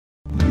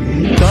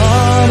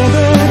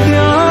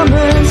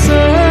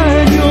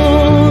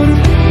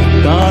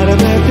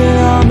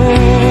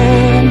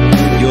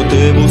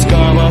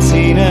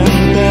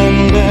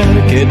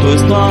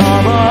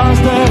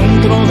estabas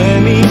dentro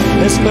de mí,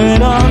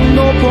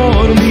 esperando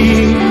por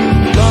mí.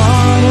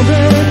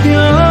 Tarde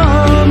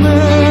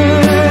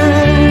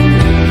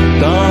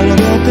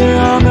te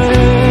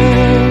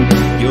amé,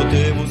 yo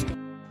te busqué.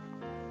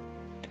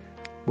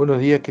 Buenos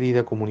días,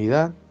 querida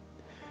comunidad.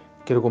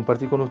 Quiero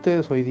compartir con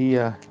ustedes hoy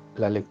día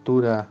la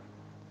lectura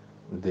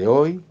de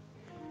hoy,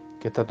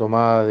 que está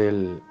tomada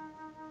del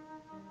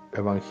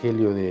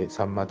Evangelio de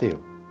San Mateo.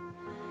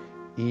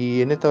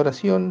 Y en esta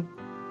oración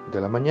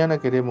de la mañana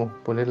queremos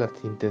poner las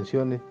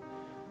intenciones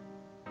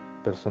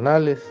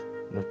personales,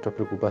 nuestra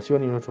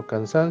preocupación y nuestros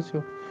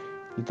cansancios,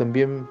 y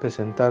también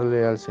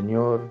presentarle al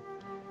Señor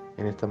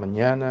en esta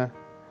mañana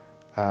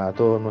a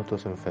todos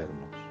nuestros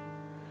enfermos.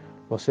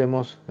 Lo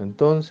hacemos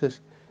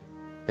entonces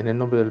en el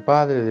nombre del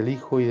Padre, del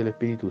Hijo y del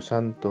Espíritu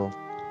Santo.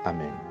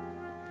 Amén.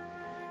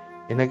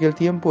 En aquel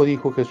tiempo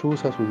dijo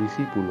Jesús a sus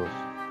discípulos: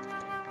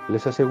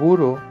 les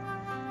aseguro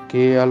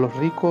que a los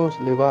ricos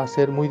les va a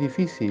ser muy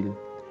difícil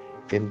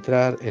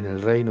entrar en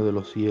el reino de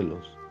los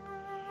cielos.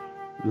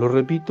 Lo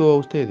repito a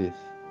ustedes,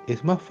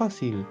 es más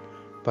fácil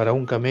para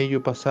un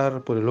camello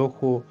pasar por el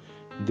ojo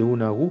de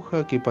una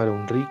aguja que para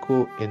un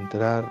rico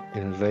entrar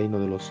en el reino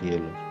de los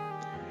cielos.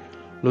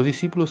 Los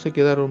discípulos se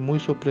quedaron muy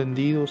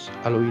sorprendidos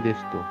al oír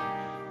esto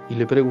y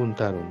le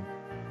preguntaron: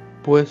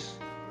 pues,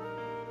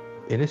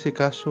 en ese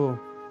caso,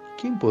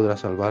 ¿quién podrá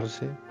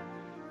salvarse?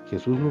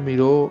 Jesús lo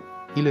miró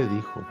y le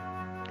dijo: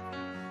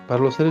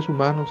 para los seres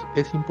humanos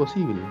es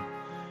imposible,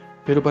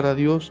 pero para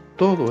Dios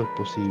todo es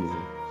posible.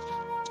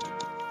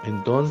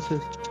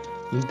 Entonces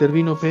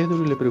intervino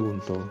Pedro y le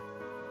preguntó: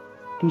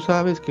 tú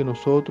sabes que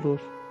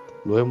nosotros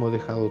lo hemos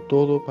dejado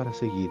todo para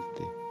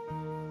seguirte.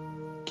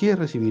 ¿Qué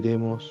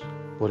recibiremos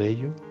por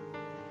ello?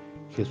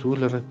 Jesús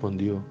le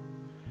respondió: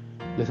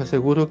 les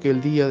aseguro que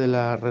el día de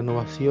la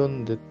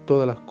renovación de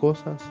todas las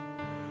cosas,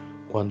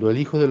 cuando el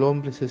Hijo del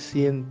Hombre se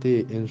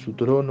siente en su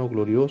trono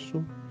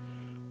glorioso,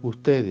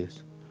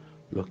 ustedes,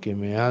 los que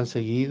me han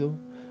seguido,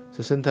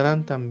 se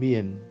sentarán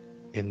también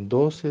en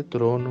 12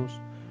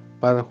 tronos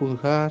para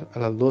juzgar a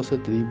las 12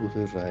 tribus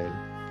de Israel.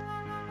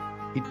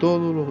 Y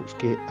todos los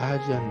que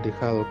hayan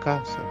dejado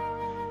casa,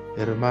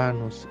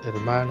 hermanos,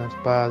 hermanas,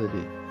 padre,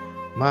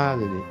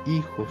 madre,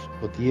 hijos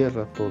o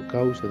tierras por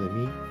causa de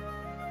mí,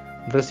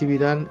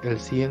 recibirán el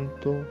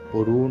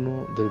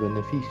 100% del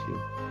beneficio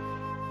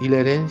y la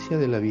herencia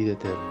de la vida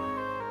eterna.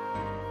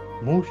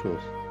 Muchos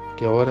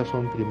que ahora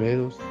son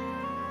primeros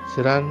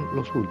serán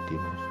los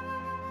últimos,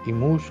 y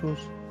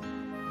muchos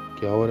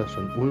que ahora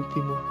son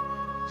últimos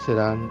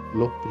serán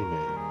los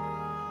primeros.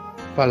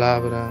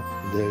 Palabra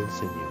del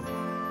Señor.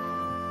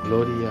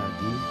 Gloria a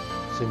ti,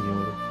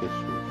 Señor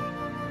Jesús.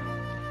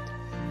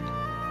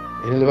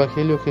 En el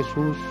Evangelio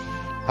Jesús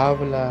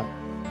habla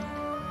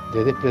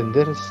de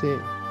desprenderse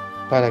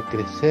para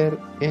crecer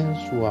en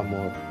su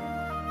amor.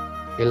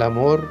 El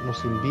amor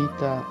nos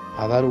invita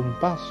a dar un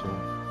paso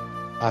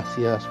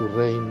hacia su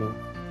reino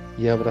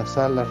y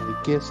abrazar las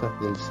riquezas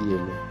del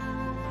cielo.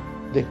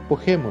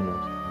 Despojémonos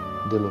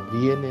de los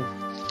bienes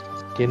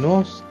que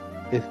nos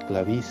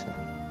esclavizan.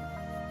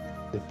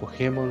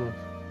 Despojémonos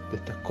de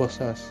estas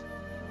cosas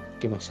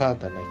que nos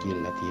atan aquí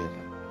en la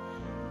tierra.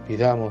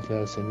 Pidámosle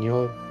al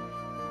Señor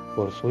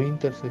por su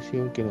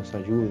intercesión que nos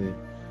ayude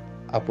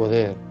a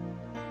poder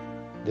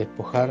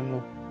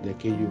despojarnos de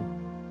aquello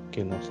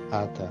que nos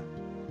ata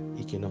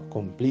y que nos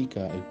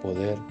complica el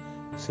poder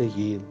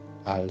seguir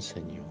al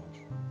Señor.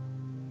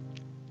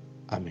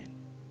 Amén.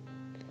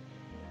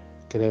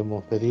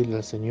 Queremos pedirle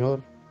al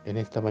Señor en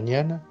esta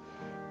mañana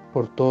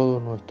por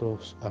todos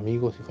nuestros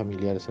amigos y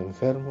familiares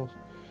enfermos,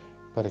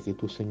 para que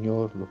tú,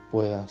 Señor, los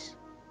puedas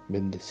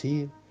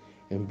bendecir.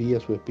 Envía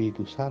su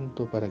Espíritu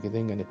Santo para que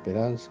tengan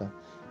esperanza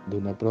de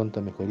una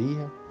pronta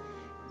mejoría,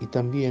 y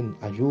también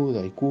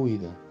ayuda y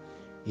cuida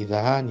y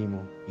da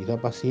ánimo y da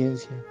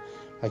paciencia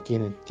a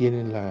quienes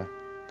tienen la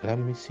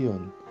gran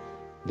misión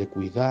de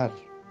cuidar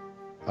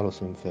a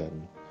los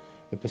enfermos,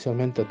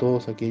 especialmente a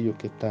todos aquellos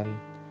que están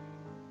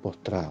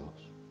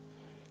postrados.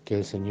 Que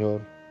el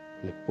Señor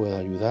les pueda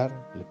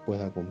ayudar, les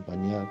pueda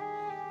acompañar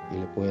y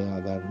les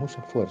pueda dar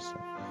mucha fuerza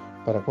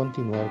para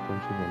continuar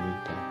con su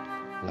bonita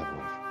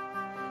labor.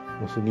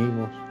 Nos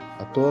unimos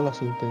a todas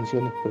las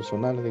intenciones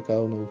personales de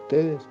cada uno de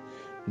ustedes,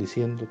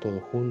 diciendo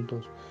todos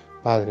juntos: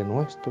 Padre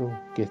nuestro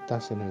que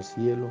estás en el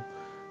cielo,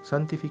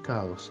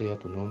 santificado sea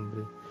tu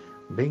nombre,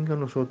 venga a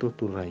nosotros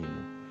tu reino,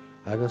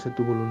 hágase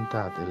tu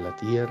voluntad en la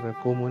tierra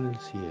como en el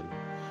cielo.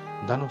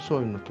 Danos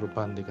hoy nuestro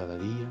pan de cada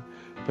día,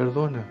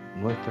 perdona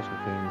nuestras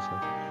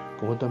ofensas,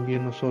 como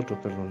también nosotros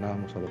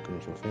perdonamos a los que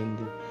nos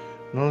ofenden.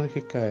 No nos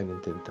dejes caer en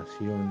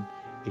tentación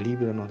y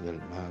líbranos del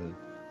mal.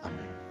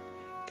 Amén.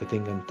 Que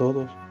tengan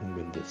todos un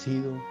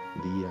bendecido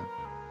día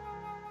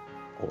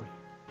hoy.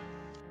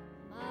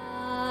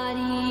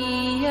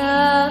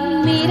 María,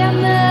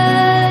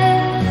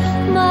 mírame,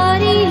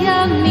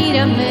 María,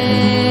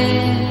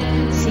 mírame,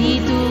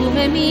 si tú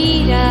me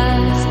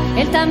miras,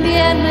 Él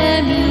también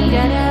me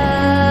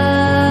mirará.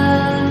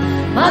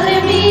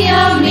 Madre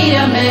mía,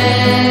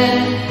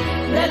 mírame.